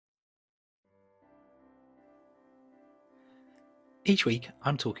Each week,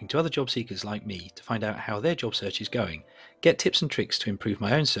 I'm talking to other job seekers like me to find out how their job search is going, get tips and tricks to improve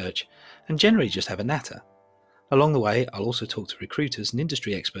my own search, and generally just have a natter. Along the way, I'll also talk to recruiters and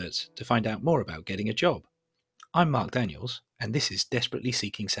industry experts to find out more about getting a job. I'm Mark Daniels, and this is Desperately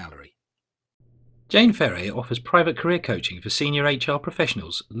Seeking Salary. Jane Ferre offers private career coaching for senior HR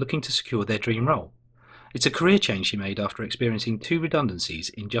professionals looking to secure their dream role. It's a career change she made after experiencing 2 redundancies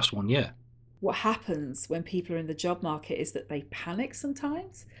in just 1 year. What happens when people are in the job market is that they panic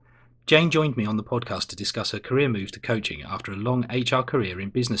sometimes. Jane joined me on the podcast to discuss her career move to coaching after a long HR career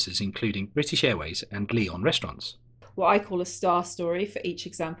in businesses including British Airways and Leon Restaurants. What I call a STAR story for each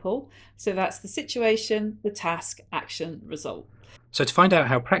example. So that's the situation, the task, action, result. So to find out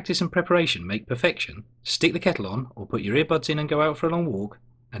how practice and preparation make perfection, stick the kettle on or put your earbuds in and go out for a long walk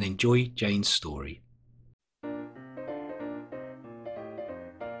and enjoy Jane's story.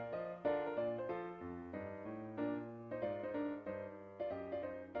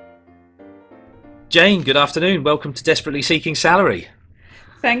 Jane, good afternoon. Welcome to Desperately Seeking Salary.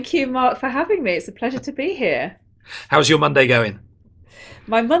 Thank you, Mark, for having me. It's a pleasure to be here. How's your Monday going?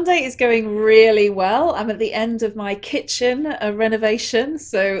 My Monday is going really well. I'm at the end of my kitchen renovation,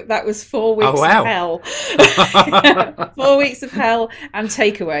 so that was 4 weeks of hell. 4 weeks of hell and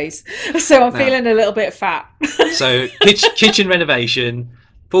takeaways. So I'm feeling a little bit fat. So kitchen renovation,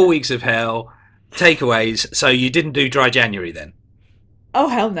 4 weeks of hell, takeaways. So you didn't do dry January then? Oh,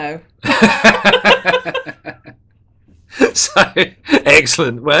 hell no. So,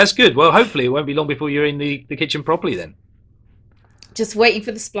 excellent. Well, that's good. Well, hopefully it won't be long before you're in the kitchen properly then. Just waiting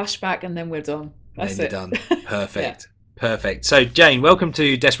for the splashback and then we're done. That's then it. You're done. Perfect. Yeah. Perfect. So, Jane, welcome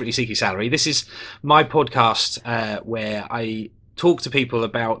to Desperately Seeking Salary. This is my podcast where I talk to people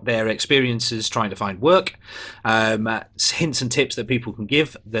about their experiences trying to find work, hints and tips that people can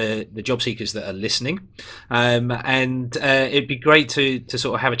give the job seekers that are listening. And it'd be great to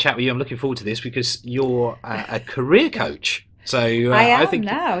sort of have a chat with you. I'm looking forward to this because you're a career coach. So I think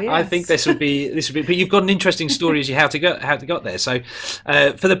now, yes. I think this would be. But you've got an interesting story as to how to get there. So,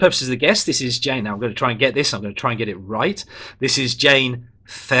 for the purposes of the guest, this is Jane. Now I'm going to try and get this. I'm going to try and get it right. This is Jane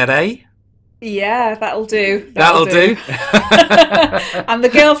Ferre. Yeah, that'll do. That'll do. I'm the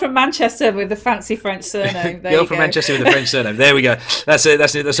girl from Manchester with the fancy French surname. Girl from Manchester with the French surname. There we go. That's it.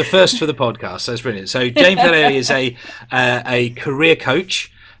 That's a first for the podcast. That's brilliant. So Jane Ferre is a career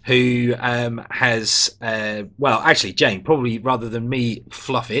coach who has actually, Jane, probably rather than me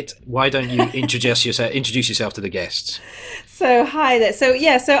fluff it, why don't you introduce yourself to the guests? So hi there. So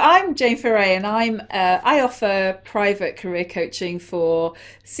I'm Jane Ferre, and I offer private career coaching for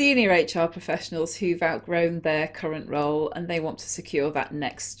senior HR professionals who've outgrown their current role and they want to secure that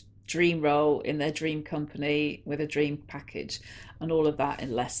next dream role in their dream company with a dream package, and all of that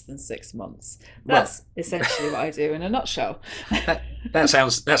in less than 6 months. That's essentially what I do in a nutshell. That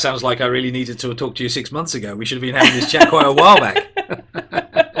sounds like I really needed to talk to you 6 months ago. We should have been having this chat quite a while back.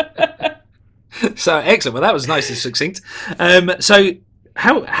 So excellent. Well, that was nice and succinct. So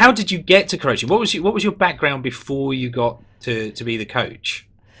how did you get to coaching? What was your background before you got to be the coach?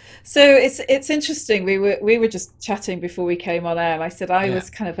 So it's interesting. We were just chatting before we came on air, and I said I was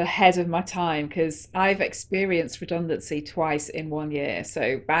kind of ahead of my time because I've experienced redundancy twice in 1 year.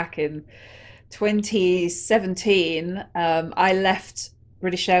 So back in 2017, I left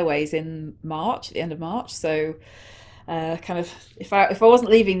British Airways in March, at the end of March. So kind of if I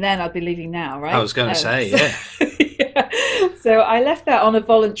wasn't leaving then, I'd be leaving now, right? I was going to say, yeah. Yeah. So I left that on a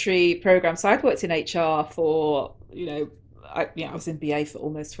voluntary program. So I'd worked in HR for I was in BA for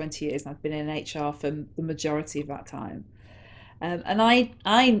almost 20 years, and I've been in HR for the majority of that time. And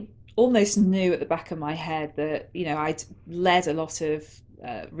I almost knew at the back of my head that, I'd led a lot of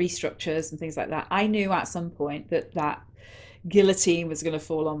restructures and things like that. I knew at some point that guillotine was going to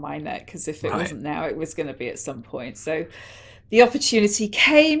fall on my neck, because if it wasn't now, it was going to be at some point. So the opportunity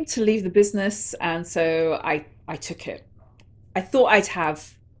came to leave the business, and so I took it. I thought I'd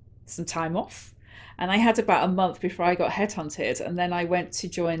have some time off. And I had about a month before I got headhunted. And then I went to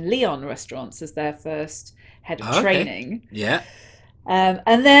join Leon Restaurants as their first head of training. Yeah.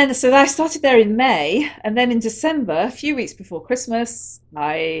 And then, so I started there in May. And then in December, a few weeks before Christmas,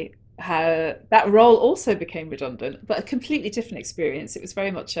 that role also became redundant, but a completely different experience. It was very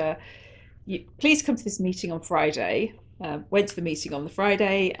much please come to this meeting on Friday. Went to the meeting on the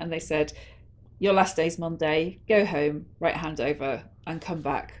Friday, and they said, your last day's Monday, go home, write a handover, and come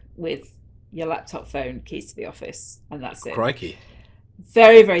back with your laptop, phone, keys to the office, and that's it. Crikey.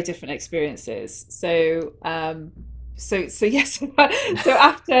 Very, very different experiences. So yes. So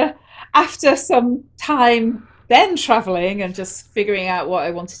after some time then traveling and just figuring out what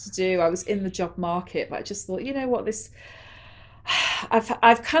I wanted to do, I was in the job market, but I just thought, you know what,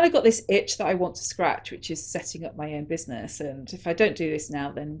 I've kind of got this itch that I want to scratch, which is setting up my own business. And if I don't do this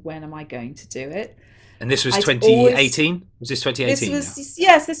now, then when am I going to do it? And this was I'd always 2018. Was this This 2018 now? was,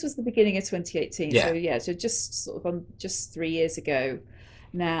 yes, this was the beginning of 2018. So Yeah. yeah, so just sort of just 3 years ago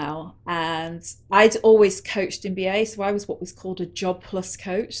now. And I'd always coached in BA, so I was what was called a job plus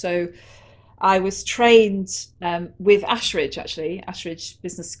coach. So I was trained with Ashridge, actually, Ashridge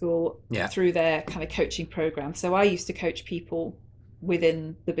Business School, Yeah. through their kind of coaching program. So I used to coach people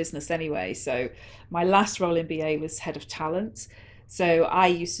within the business anyway. So my last role in BA was head of talent. So I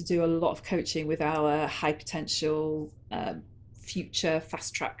used to do a lot of coaching with our high potential future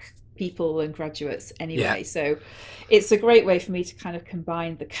fast track people and graduates Yeah. anyway. So it's a great way for me to kind of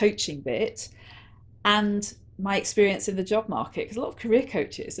combine the coaching bit and my experience in the job market, because a lot of career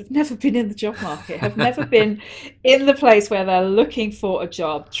coaches have never been in the job market, have never been in the place where they're looking for a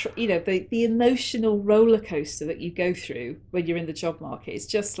job. You know, the emotional roller coaster that you go through when you're in the job market is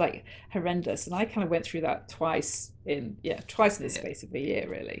just like horrendous. And I kind of went through that twice in the Yeah. space of a year,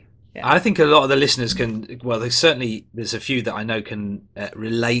 really. Yeah. I think a lot of the listeners can, well, there's a few that I know can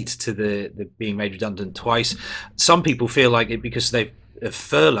relate to the being made redundant twice. Some people feel like it because they've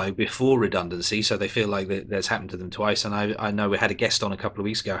furloughed before redundancy, so they feel like that's happened to them twice. And I know we had a guest on a couple of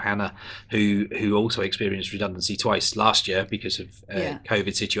weeks ago, Hannah, who also experienced redundancy twice last year because of Yeah.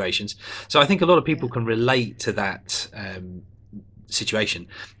 COVID situations. So I think a lot of people Yeah. can relate to that situation,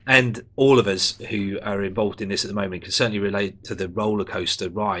 and all of us who are involved in this at the moment can certainly relate to the roller coaster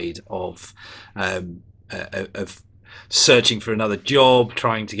ride of searching for another job,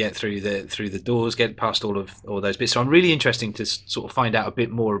 trying to get through the doors, get past all those bits. So I'm really interested to sort of find out a bit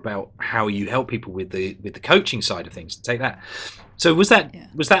more about how you help people with the coaching side of things. Take that. So was that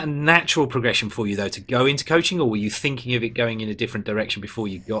Yeah. a natural progression for you though to go into coaching, or were you thinking of it going in a different direction before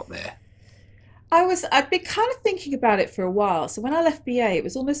you got there? I'd been kind of thinking about it for a while. So when I left BA, it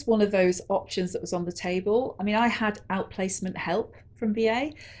was almost one of those options that was on the table. I mean, I had outplacement help from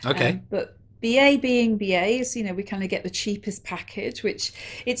BA, Okay. but BA being BAs, you know, we kind of get the cheapest package, which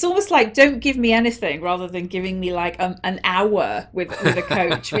it's almost like don't give me anything rather than giving me like an hour with a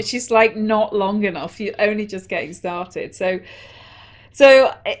coach, which is like not long enough. You're only just getting started. So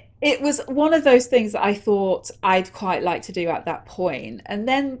it was one of those things that I thought I'd quite like to do at that point. And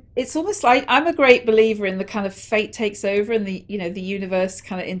then it's almost like I'm a great believer in the kind of fate takes over and the universe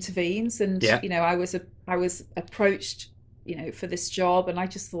kind of intervenes. And, Yeah. I was approached, for this job. And I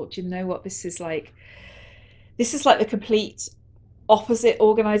just thought, you know what, this is like the complete opposite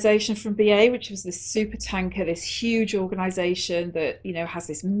organization from BA, which was this super tanker, this huge organization that, has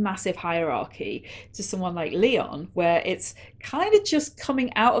this massive hierarchy, to someone like Leon, where it's kind of just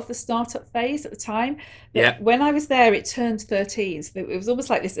coming out of the startup phase at the time. Yeah. But when I was there, it turned 13. So it was almost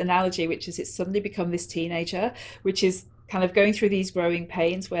like this analogy, which is it's suddenly become this teenager, which is kind of going through these growing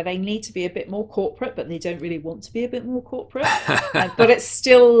pains where they need to be a bit more corporate, but they don't really want to be a bit more corporate. But it's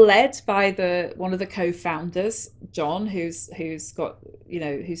still led by one of the co-founders, John, who's got,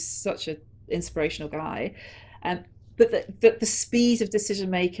 who's such an inspirational guy. But the speed of decision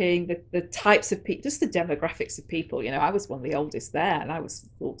making, the types of people, just the demographics of people. I was one of the oldest there, and I was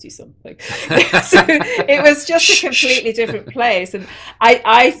 40 something. So it was just a completely different place, and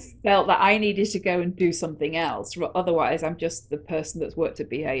I felt that I needed to go and do something else. Otherwise, I'm just the person that's worked at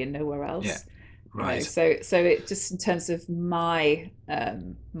BA and nowhere else. Yeah. Right. So it just, in terms of my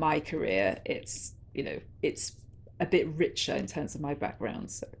my career, it's a bit richer in terms of my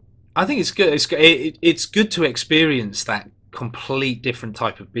background. So. I think it's good. It's good to experience that complete different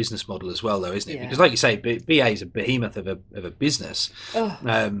type of business model as well, though, isn't it? Yeah. Because, like you say, BA is a behemoth of a business. Oh,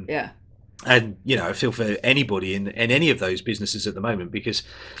 yeah. And I feel for anybody in any of those businesses at the moment, because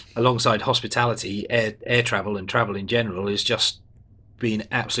alongside hospitality, air travel and travel in general is just been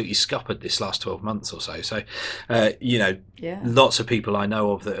absolutely scuppered this last 12 months or so. So, Yeah. lots of people I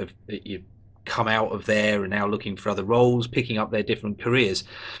know of that have come out of there and now looking for other roles, picking up their different careers.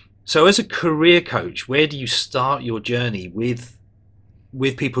 So as a career coach, where do you start your journey with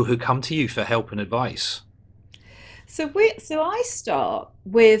people who come to you for help and advice? So I start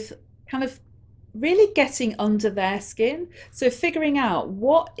with kind of really getting under their skin. So figuring out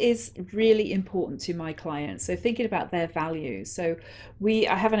what is really important to my clients. So thinking about their values. So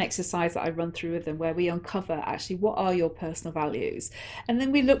I have an exercise that I run through with them where we uncover actually what are your personal values. And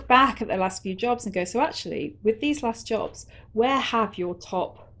then we look back at the last few jobs and go, so actually with these last jobs, where have your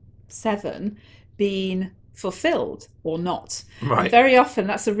top 7 been fulfilled or not. And Right. very often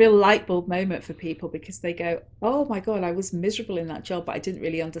that's a real light bulb moment for people because they go, oh my God, I was miserable in that job, but I didn't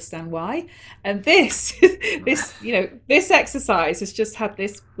really understand why. And this, this exercise has just had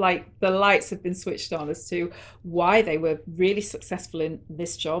this, like the lights have been switched on as to why they were really successful in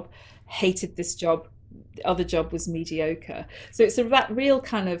this job, hated this job, the other job was mediocre. So it's that real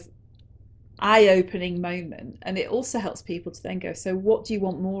kind of eye-opening moment, and it also helps people to then go, so what do you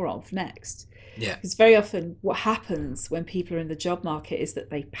want more of next? Yeah. Because very often what happens when people are in the job market is that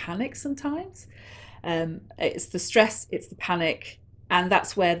they panic sometimes. It's the stress, it's the panic, and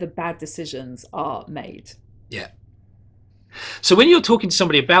that's where the bad decisions are made. Yeah. So when you're talking to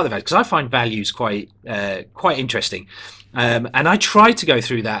somebody about the values, because I find values quite interesting, and I tried to go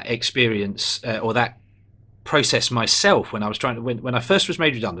through that experience or that process myself when I was trying to when I first was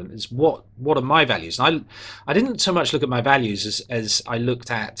made redundant. Is what are my values? And I didn't so much look at my values as I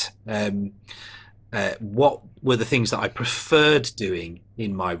looked at what were the things that I preferred doing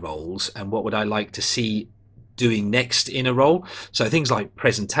in my roles, and what would I like to see doing next in a role. So things like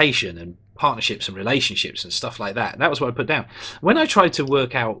presentation and partnerships and relationships and stuff like that. That was what I put down. When I tried to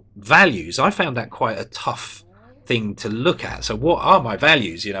work out values, I found that quite a tough thing to look at. So what are my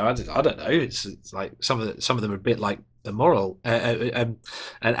values? I don't know. It's like some of them are a bit like the moral, an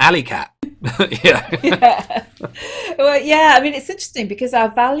alley cat. Yeah. Yeah. Well, yeah, I mean, it's interesting because our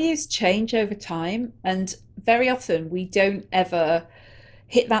values change over time, and very often we don't ever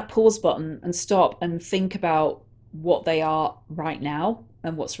hit that pause button and stop and think about what they are right now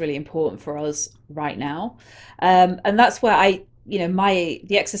and what's really important for us right now. And that's where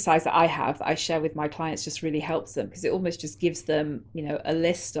the exercise that I have that I share with my clients just really helps them, because it almost just gives them, a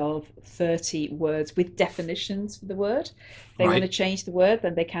list of 30 words with definitions for the word. If they want to change the word,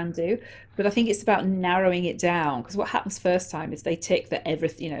 then they can do. But I think it's about narrowing it down, because what happens first time is they tick that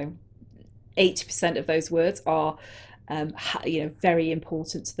everything, 80% of those words are, very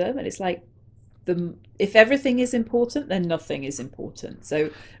important to them. And it's like, if everything is important, then nothing is important. So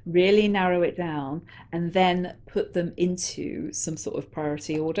really narrow it down and then put them into some sort of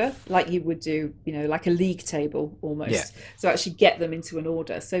priority order, like you would do, like a league table almost. Yeah. So actually get them into an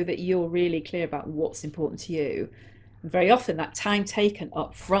order so that you're really clear about what's important to you. And very often that time taken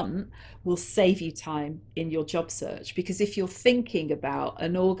up front will save you time in your job search, because if you're thinking about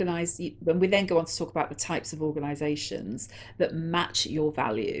an organized, when we then go on to talk about the types of organizations that match your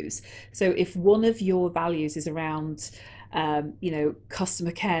values. So if one of your values is around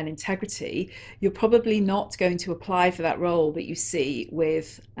customer care and integrity, you're probably not going to apply for that role that you see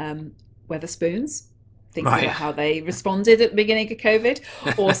with Weatherspoons, thinking about how they responded at the beginning of COVID,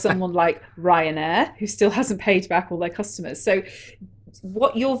 or someone like Ryanair, who still hasn't paid back all their customers. So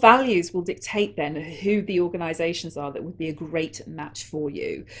what your values will dictate then who the organizations are that would be a great match for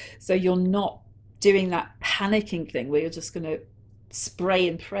you. So you're not doing that panicking thing where you're just going to spray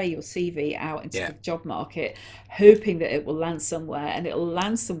and pray your CV out into the job market, hoping that it will land somewhere, and it'll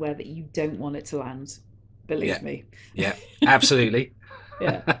land somewhere that you don't want it to land. Believe me. Yeah, absolutely.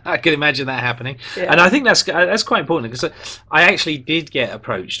 Yeah. I can imagine that happening. Yeah. And I think that's quite important, because I actually did get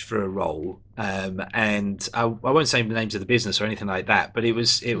approached for a role, and I won't say the names of the business or anything like that, but it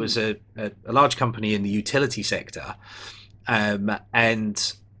was a large company in the utility sector,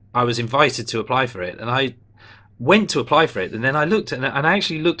 and I was invited to apply for it, and I went to apply for it, and then I looked, and I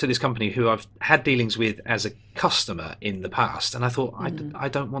actually looked at this company who I've had dealings with as a customer in the past, and I thought, I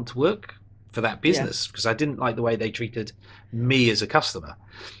don't want to work for that business, because I didn't like the way they treated me as a customer.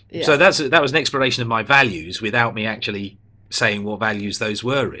 So that was an exploration of my values without me actually saying what values those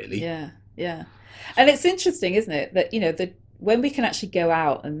were, really. Yeah. And it's interesting, isn't it, that when we can actually go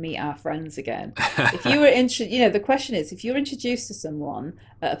out and meet our friends again. If you were the question is, if you're introduced to someone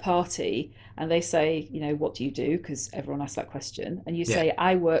at a party and they say, what do you do? Because everyone asks that question, and you say,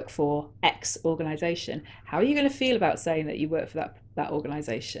 I work for X organization. How are you going to feel about saying that you work for that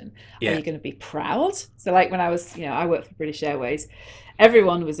organization? Are you going to be proud? So like when I was, I worked for British Airways,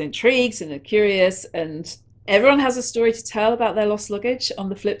 everyone was intrigued and curious, and everyone has a story to tell about their lost luggage on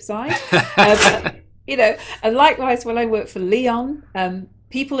the flip side. And likewise, when I worked for Leon,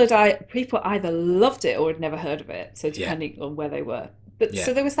 people either loved it or had never heard of it. So depending on where they were. But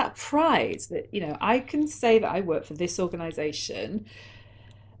so there was that pride that, I can say that I work for this organization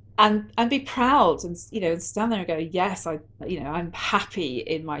and be proud and, stand there and go, yes, I'm happy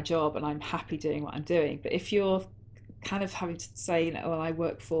in my job and I'm happy doing what I'm doing. But if you're kind of having to say, well, I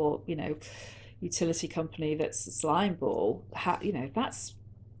work for, utility company that's a slime ball, that's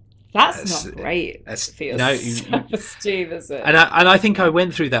not great. That's self-esteem, is it? And I think I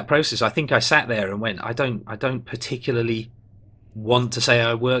went through that process. I think I sat there and went, I don't particularly want to say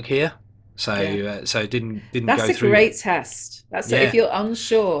I work here. So Yeah. so it didn't That's go a through. great test. That's if Yeah, you're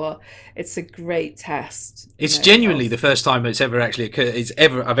unsure, it's a great test, it's genuinely of the first time it's ever actually occurred.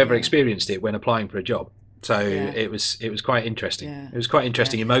 I've ever yeah, experienced it when applying for a job. So yeah, it was quite interesting. yeah, It was quite yeah.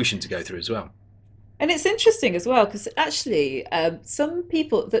 interesting emotion to go through as well. And it's interesting as well because actually, some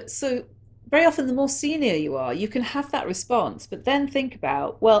people that so very often the more senior you are, you can have that response, but then think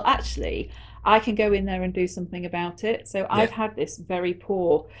about, well, actually, I can go in there and do something about it. So Yeah. I've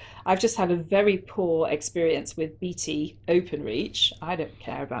just had a very poor experience with BT OpenReach. I don't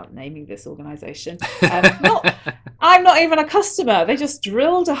care about naming this organization. Not, I'm not even a customer. They just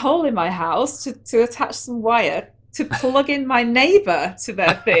drilled a hole in my house to attach some wire to plug in my neighbor to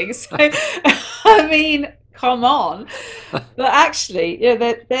their thing. So, I mean, come on. But actually,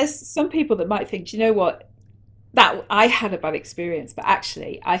 there's some people that might think, you know what, that I had a bad experience, but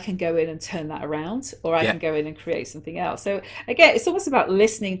actually I can go in and turn that around, or I Yeah. can go in and create something else. So again, it's almost about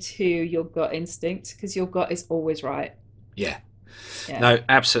listening to your gut instinct because your gut is always right. Yeah. Yeah. No,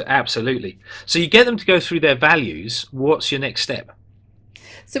 absolutely. So you get them to go through their values. What's your next step?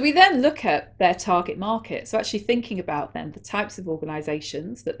 So we then look at their target market. So actually thinking about then the types of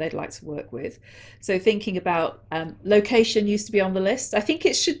organisations that they'd like to work with. So thinking about location used to be on the list. I think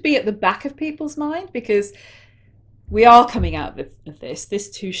it should be at the back of people's mind because we are coming out of this. This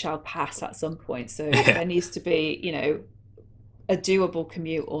too shall pass at some point. So Yeah. there needs to be, a doable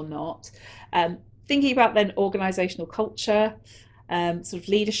commute or not. Thinking about then organisational culture, sort of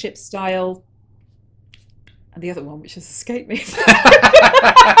leadership style, and the other one which has escaped me.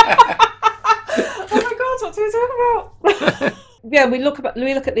 Oh my god, what do we talk about? Yeah, we look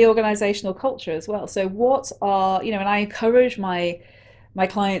at the organizational culture as well. So what are, and I encourage my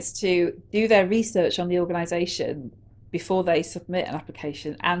clients to do their research on the organization before they submit an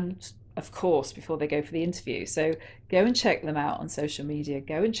application, and of course before they go for the interview. So go and check them out on social media,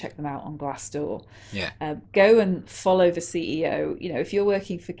 go and check them out on Glassdoor. Yeah. Go and follow the CEO. If you're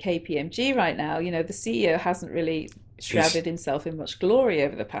working for KPMG right now, the CEO hasn't really shrouded himself in much glory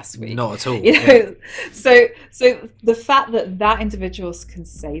over the past week. Not at all. Yeah. So the fact that individuals can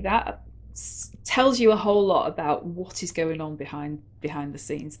say that tells you a whole lot about what is going on behind the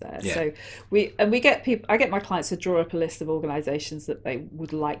scenes there. Yeah. So I get my clients to draw up a list of organizations that they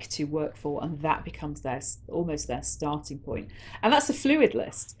would like to work for, and that becomes almost their starting point. And that's a fluid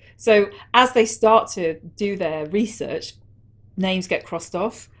list. So as they start to do their research, names get crossed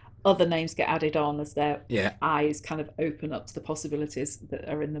off, other names get added on as their eyes kind of open up to the possibilities that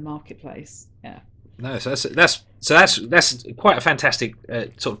are in the marketplace. Yeah. No, so that's quite a fantastic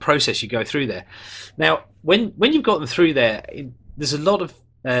sort of process you go through there. Now, when you've got them through there, there's a lot of.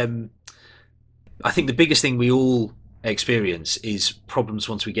 I think the biggest thing we all experience is problems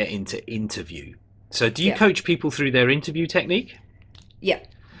once we get into interview. So, do you coach people through their interview technique? Yeah.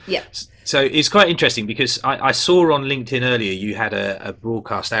 Yeah. So it's quite interesting because I saw on LinkedIn earlier you had a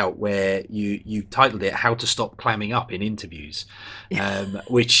broadcast out where you titled it "How to Stop Clamming Up in Interviews,"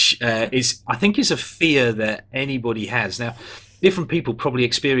 which I think is a fear that anybody has. Now, different people probably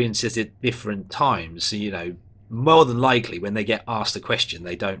experience it at different times. More than likely when they get asked a question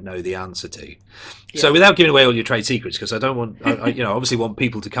they don't know the answer to. Yeah. So without giving away all your trade secrets, because I don't want, I obviously want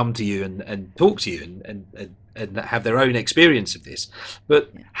people to come to you and talk to you and have their own experience of this. But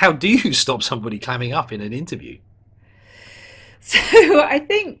how do you stop somebody clamming up in an interview? So I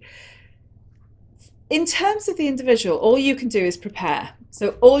think in terms of the individual, all you can do is prepare.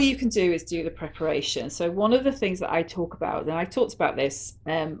 So all you can do is do the preparation. So one of the things that I talk about, and I talked about this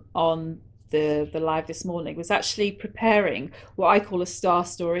on the live this morning, was actually preparing what I call a STAR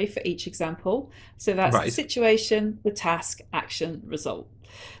story for each example. So that's the situation, the task, action, result.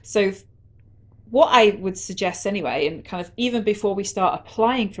 So what I would suggest anyway, and kind of even before we start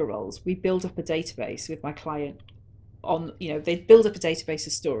applying for roles, we build up a database with my client on, they build up a database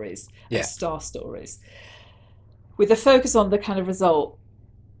of stories, of STAR stories, with a focus on the kind of result.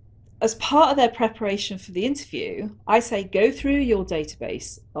 As part of their preparation for the interview, I say go through your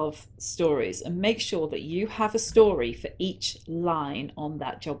database of stories and make sure that you have a story for each line on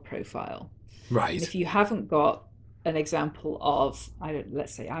that job profile. Right. And if you haven't got an example of,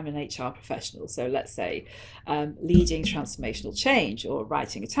 let's say I'm an HR professional, so let's say leading transformational change, or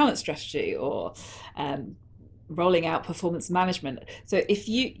writing a talent strategy, or rolling out performance management. So if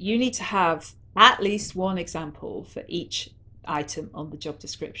you need to have at least one example for each item on the job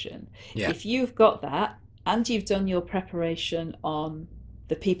description. If you've got that and you've done your preparation on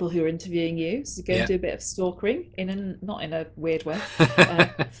the people who are interviewing you, so go and do a bit of stalking not in a weird way.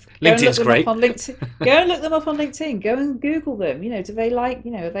 LinkedIn's great. Go and look them up on LinkedIn. Go and Google them. Do they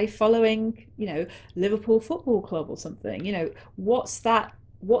are they following Liverpool Football Club or something? What's that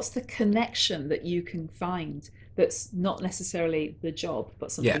what's the connection that you can find that's not necessarily the job but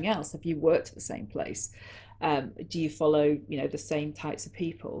Yeah. something else? Have you worked at the same place? Do you follow, the same types of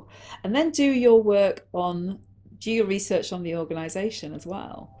people? And then do your research on the organization as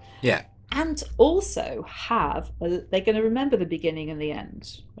well. Yeah. And also they're going to remember the beginning and the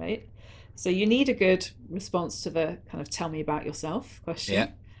end, right? So you need a good response to the kind of tell me about yourself Yeah.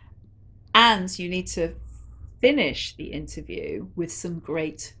 question. And you need to finish the interview with some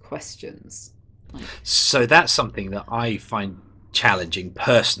great questions. So that's something that I find challenging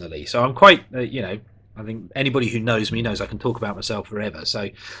personally. So I'm quite, I think anybody who knows me knows I can talk about myself forever. So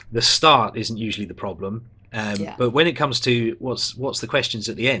the start isn't usually the problem. Yeah. But when it comes to what's the questions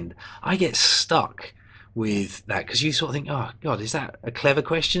at the end, I get stuck with that, because you sort of think, oh God, is that a clever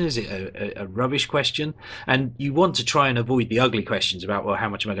question? Is it a rubbish question? And you want to try and avoid the ugly questions about, well, how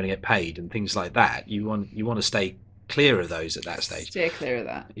much am I going to get paid and things like that. You want to stay clear of those at that stage. Steer clear of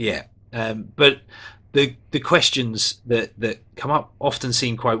that. Yeah. But the questions that come up often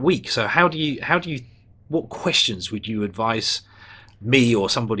seem quite weak. So what questions would you advise me or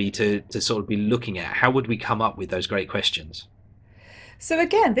somebody to sort of be looking at? How would we come up with those great questions? So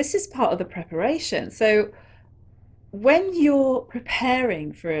again, this is part of the preparation. So when you're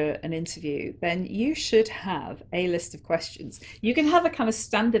preparing for an interview, then you should have a list of questions. You can have a kind of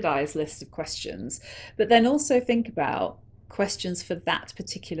standardized list of questions, but then also think about questions for that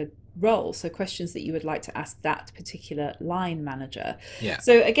particular role. So questions that you would like to ask that particular line manager. Yeah.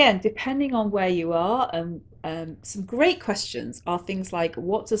 So again, depending on where you are, some great questions are things like,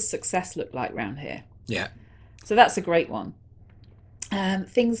 what does success look like around here? Yeah. So that's a great one.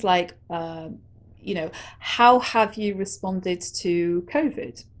 Things like, how have you responded to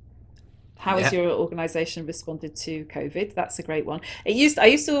COVID? How has your organization responded to COVID? That's a great one. I used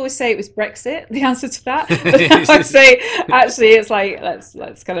to always say it was Brexit, the answer to that. But now I say, actually, it's like, let's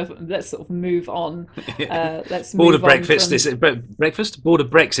sort of move on. Let's Border move breakfast. on Is it breakfast? Border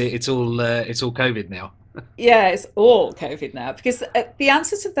Brexit. It's all COVID now. Yeah, it's all COVID now, because the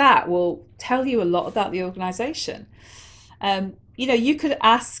answer to that will tell you a lot about the organization. You could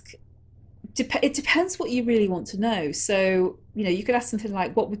ask, it depends what you really want to know. So, you could ask something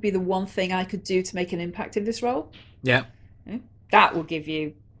like, what would be the one thing I could do to make an impact in this role? Yeah. That will give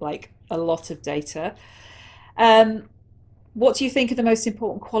you like a lot of data. What do you think are the most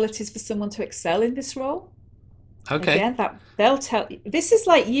important qualities for someone to excel in this role? Okay. Again, that they'll tell you. This is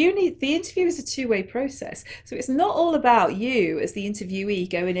like the interview is a two-way process. So it's not all about you as the interviewee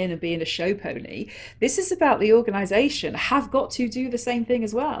going in and being a show pony. This is about the organization have got to do the same thing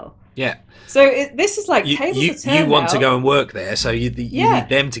as well. Yeah. So this is like tables are turned you want now. to go and work there, so you need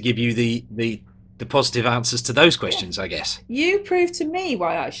them to give you the positive answers to those questions, I guess. You prove to me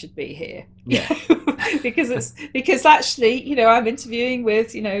why I should be here. Yeah. because actually, I'm interviewing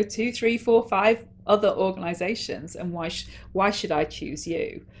with 2, 3, 4, 5 other organizations, and why should I choose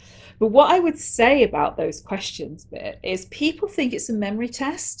you? But what I would say about those questions bit is people think it's a memory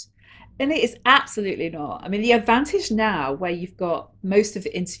test, and it is absolutely not. I mean, the advantage now where you've got most of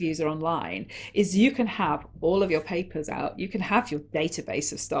the interviews are online is you can have all of your papers out. You can have your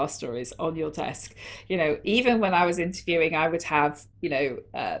database of star stories on your desk. Even when I was interviewing, I would have,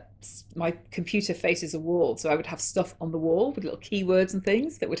 my computer faces a wall. So I would have stuff on the wall with little keywords and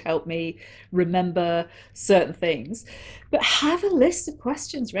things that would help me remember certain things. But have a list of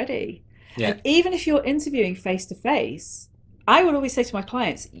questions ready. Yeah. And even if you're interviewing face to face, I would always say to my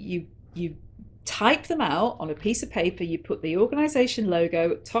clients, you type them out on a piece of paper, you put the organization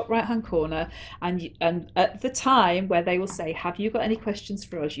logo top right hand corner, and at the time where they will say, have you got any questions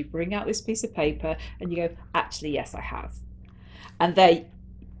for us, you bring out this piece of paper and you go, actually yes I have, and they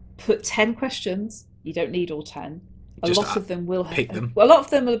put 10 questions. You don't need all 10. A lot of them will pick them. A lot of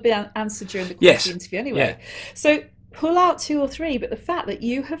them will be answered during the course of the interview anyway. Yeah. So pull out 2 or 3, but the fact that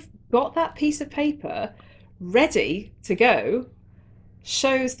you have got that piece of paper ready to go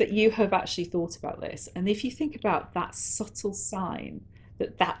shows that you have actually thought about this. And if you think about that subtle sign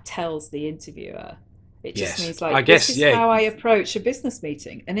that tells the interviewer, it just means like, this is how I approach a business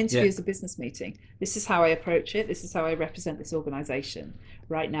meeting. An interview is a business meeting. This is how I approach it. This is how I represent this organization.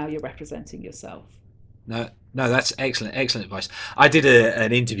 Right now you're representing yourself. No, that's excellent advice. I did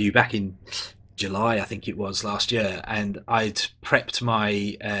an interview back in July, I think it was, last year, and I'd prepped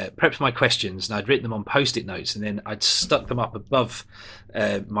my questions, and I'd written them on Post-it notes, and then I'd stuck them up above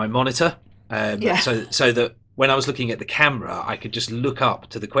my monitor, so that when I was looking at the camera, I could just look up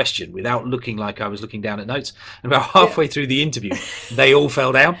to the question without looking like I was looking down at notes. And about halfway through the interview, they all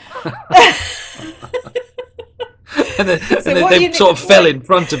fell down. So then what they you sort of need, fell in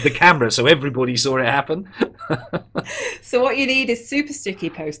front of the camera, so everybody saw it happen. so what you need is super sticky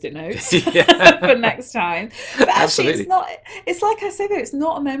post-it notes Yeah, for next time. But actually, it's absolutely. not. It's like I say though, it's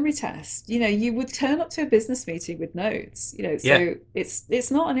not a memory test. You know, you would turn up to a business meeting with notes. You know, Yeah, so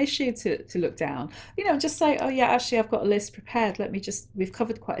it's not an issue to look down. You know, just say, oh yeah, actually, I've got a list prepared. Let me just. We've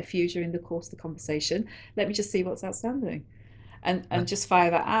covered quite a few during the course of the conversation. Let me just see what's outstanding, and just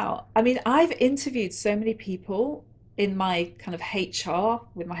fire that out. I mean, I've interviewed so many people in my kind of HR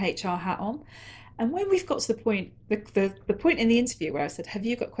with my HR hat on. And when we've got to the point, the point in the interview where I said, have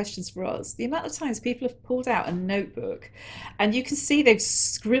you got questions for us? The amount of times people have pulled out a notebook and you can see they've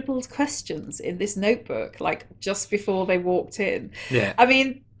scribbled questions in this notebook, like just before they walked in. yeah. I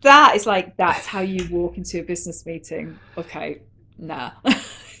mean, that is like, that's how you walk into a business meeting. Okay, nah.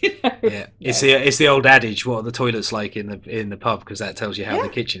 You know, Yeah, no. it's the old adage. What are the toilets like in the pub? Because that tells you how the Yeah,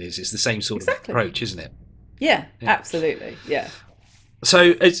 kitchen is. It's the same sort of exactly. approach, isn't it? Yeah, Yeah. absolutely. Yeah.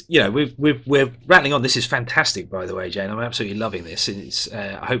 So it's we're rattling on. This is fantastic, by the way, Jane. I'm absolutely loving this. It's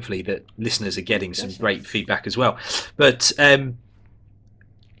hopefully that listeners are getting some Pleasure. great feedback as well. But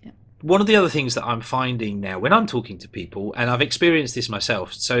Yeah. one of the other things that I'm finding now when I'm talking to people, and I've experienced this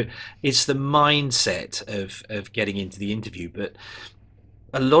myself, so it's the mindset of getting into the interview. But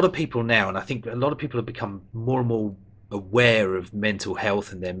a lot of people now, and I think a lot of people have become more and more aware of mental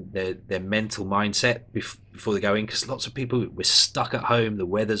health and their mental mindset before they go in, because lots of people, we're stuck at home, the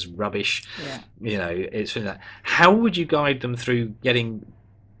weather's rubbish, Yeah. it's that. How would you guide them through getting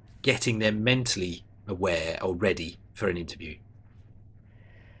them mentally aware or ready for an interview?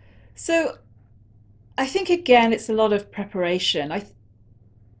 So I think again, it's a lot of preparation.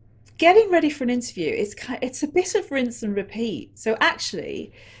 Getting ready for an interview is it's a bit of rinse and repeat. So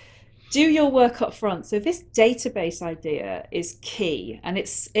actually, do your work up front. So this database idea is key, and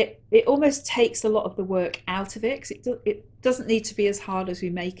it almost takes a lot of the work out of it, because it doesn't need to be as hard as we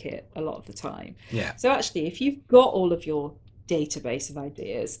make it a lot of the time. Yeah. So actually, if you've got all of your database of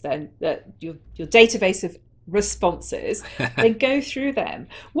ideas, then your database of responses, then go through them.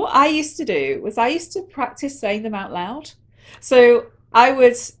 What I used to do was I used to practice saying them out loud. So I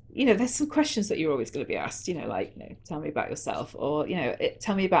would, there's some questions that you're always going to be asked, like, tell me about yourself, or,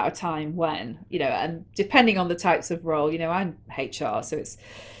 tell me about a time when, and depending on the types of role, I'm HR, so it's,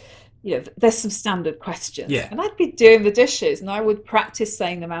 there's some standard questions. Yeah. And I'd be doing the dishes and I would practice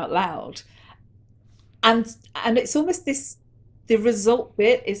saying them out loud. And it's almost the result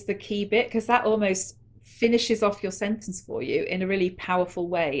bit is the key bit, because that almost finishes off your sentence for you in a really powerful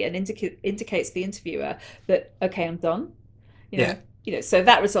way and indicates the interviewer that, okay, I'm done. Yeah. So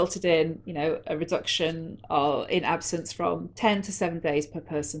that resulted in, a reduction in absence from 10 to 7 days per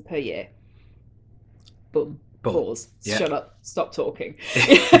person per year. Boom. Boom. Pause. Yeah. Shut up. Stop talking.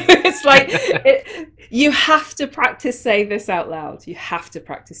 It's like you have to practice saying this out loud. You have to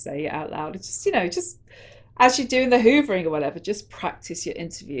practice saying it out loud. It's just as you're doing the hoovering or whatever, just practice your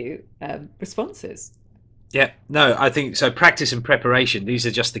interview responses. Yeah. No, I think so. Practice and preparation, these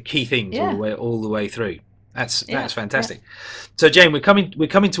are just the key things Yeah. all the way through. That's Yeah. fantastic. So Jane, we're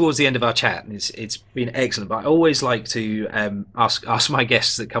coming towards the end of our chat, and it's been excellent. But I always like to ask my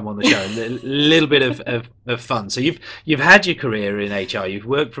guests that come on the show a little bit of fun. So you've had your career in HR, you've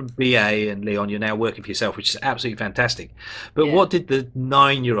worked from BA and Leon, you're now working for yourself, which is absolutely fantastic. But Yeah. what did the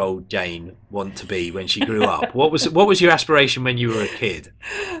 9-year-old Jane want to be when she grew up? What was your aspiration when you were a kid?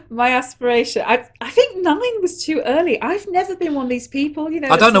 My aspiration. I think 9 was too early. I've never been one of these people, I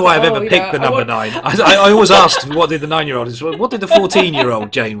that don't know says, why I've oh, ever picked the I number want, 9. I always asked, what did the 9-year-old is? What did the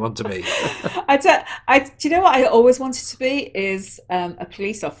 14-year-old Jane want to be? do you know what I always wanted to be is a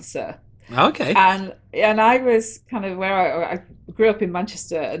police officer. Okay. And I was kind of where I grew up in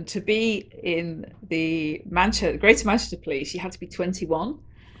Manchester, and to be in the Greater Manchester Police, you had to be 21.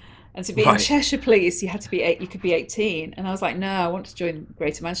 And to be in Right. Cheshire Police, you had to be you could be 18. And I was like, no, I want to join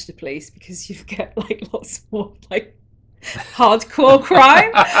Greater Manchester Police because you get like lots more like hardcore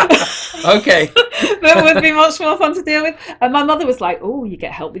crime. Okay. That would be much more fun to deal with. And my mother was like, oh, you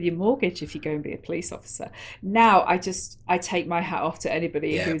get help with your mortgage if you go and be a police officer. Now I take my hat off to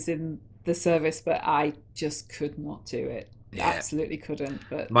anybody Yeah. who's in the service, but I just could not do it. Yeah. Absolutely couldn't.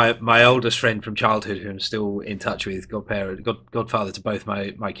 But My oldest friend from childhood, who I'm still in touch with, godfather to both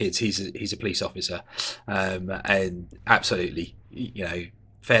my kids. He's a police officer, and absolutely,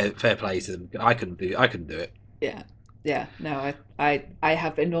 fair play to them. I couldn't do it. yeah, no, I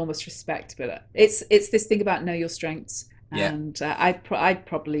have enormous respect, but it's this thing about know your strengths, Yeah. and I'd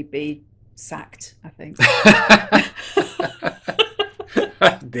probably be sacked, I think.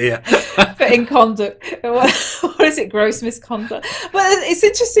 Dear. For What is it? Gross misconduct. But it's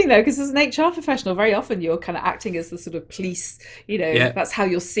interesting though, because as an HR professional, very often you're kind of acting as the sort of police. Yeah. That's how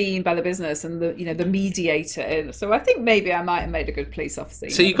you're seen by the business and the mediator. And so I think maybe I might have made a good police officer.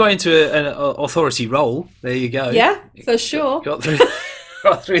 So you got into an authority role. There you go. Yeah, for sure. Got through.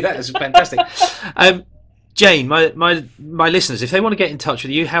 Got through that. It's fantastic. Jane, my listeners, if they want to get in touch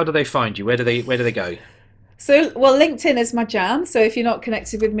with you, how do they find you? Where do they go? So, well, LinkedIn is my jam. So if you're not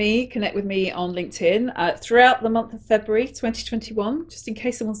connected with me, connect with me on LinkedIn throughout the month of February 2021, just in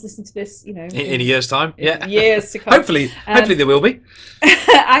case someone's listening to this, in a year's time. Yeah. Years to come. Hopefully there will be.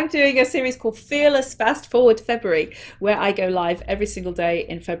 I'm doing a series called Fearless Fast Forward February, where I go live every single day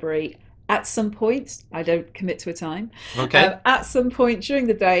in February. At some point, I don't commit to a time. Okay. At some point during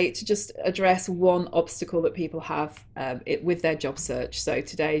the day, to just address one obstacle that people have with their job search. So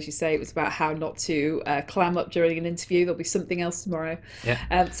today, as you say, it was about how not to clam up during an interview. There'll be something else tomorrow.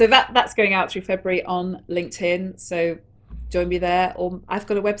 Yeah. So that's going out through February on LinkedIn. So join me there. Or I've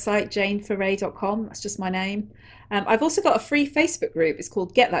got a website, janeforay.com. That's just my name. I've also got a free Facebook group. It's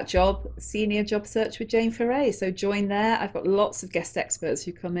called Get That Job, Senior Job Search with Jane Foray. So join there. I've got lots of guest experts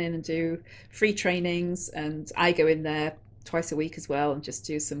who come in and do free trainings, and I go in there twice a week as well and just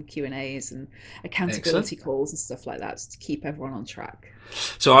do some Q&As and accountability calls and stuff like that, just to keep everyone on track.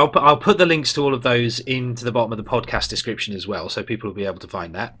 So I'll put the links to all of those into the bottom of the podcast description as well, so people will be able to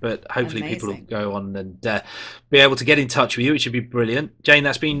find that. But hopefully people will go on and be able to get in touch with you, which would be brilliant. Jane,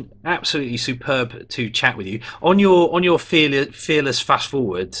 that's been absolutely superb to chat with you. On your fearless fast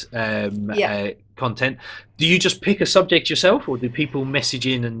forward content, do you just pick a subject yourself, or do people message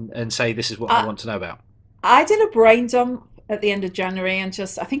in and say, this is what I want to know about? I did a brain dump at the end of January, and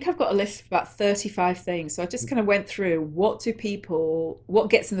I think I've got a list of about 35 things. So I just kind of went through what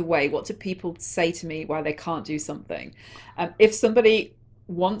gets in the way, what do people say to me why they can't do something. If somebody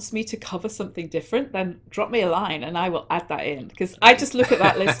wants me to cover something different, then drop me a line and I will add that in, because I just look at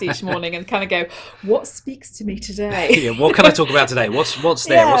that list each morning and kind of go, what speaks to me today? Yeah, what can I talk about today? What's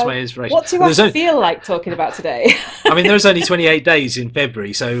there? Yeah, what's my inspiration? What do I feel like talking about today? I mean, there's only 28 days in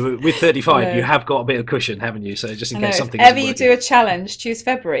February, so with 35 you have got a bit of cushion, haven't you? So just in case something if ever you do a challenge, choose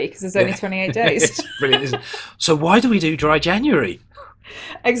February, because there's only 28 days. It's brilliant, isn't it? So why do we do dry January?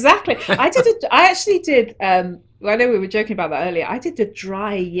 Exactly. I actually did I know we were joking about that earlier. I did a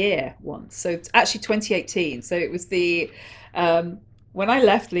dry year once. So it's actually 2018. So it was when I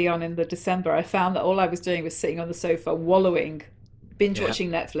left Leon in the December, I found that all I was doing was sitting on the sofa, wallowing, binge watching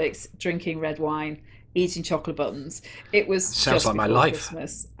Netflix, drinking red wine, eating chocolate buttons. It was sounds like my life.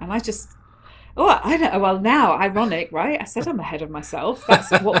 Christmas. And I just, I know. Well, now, ironic, right? I said I'm ahead of myself.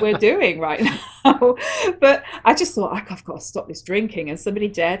 That's what we're doing right now. But I just thought, I've got to stop this drinking. And somebody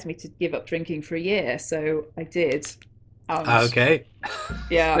dared me to give up drinking for a year. So I did. Okay.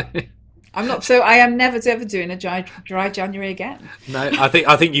 Yeah. I am never ever doing a dry January again. No, I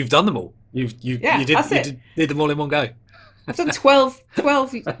think you've done them all. You did them all in one go. I've done 12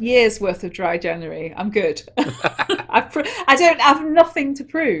 years worth of dry January. I'm good. I have nothing to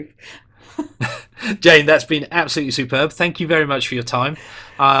prove. Jane, that's been absolutely superb. Thank you very much for your time.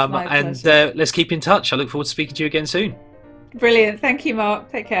 And let's keep in touch. I look forward to speaking to you again soon. Brilliant. Thank you,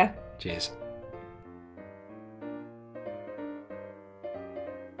 Mark. Take care. Cheers.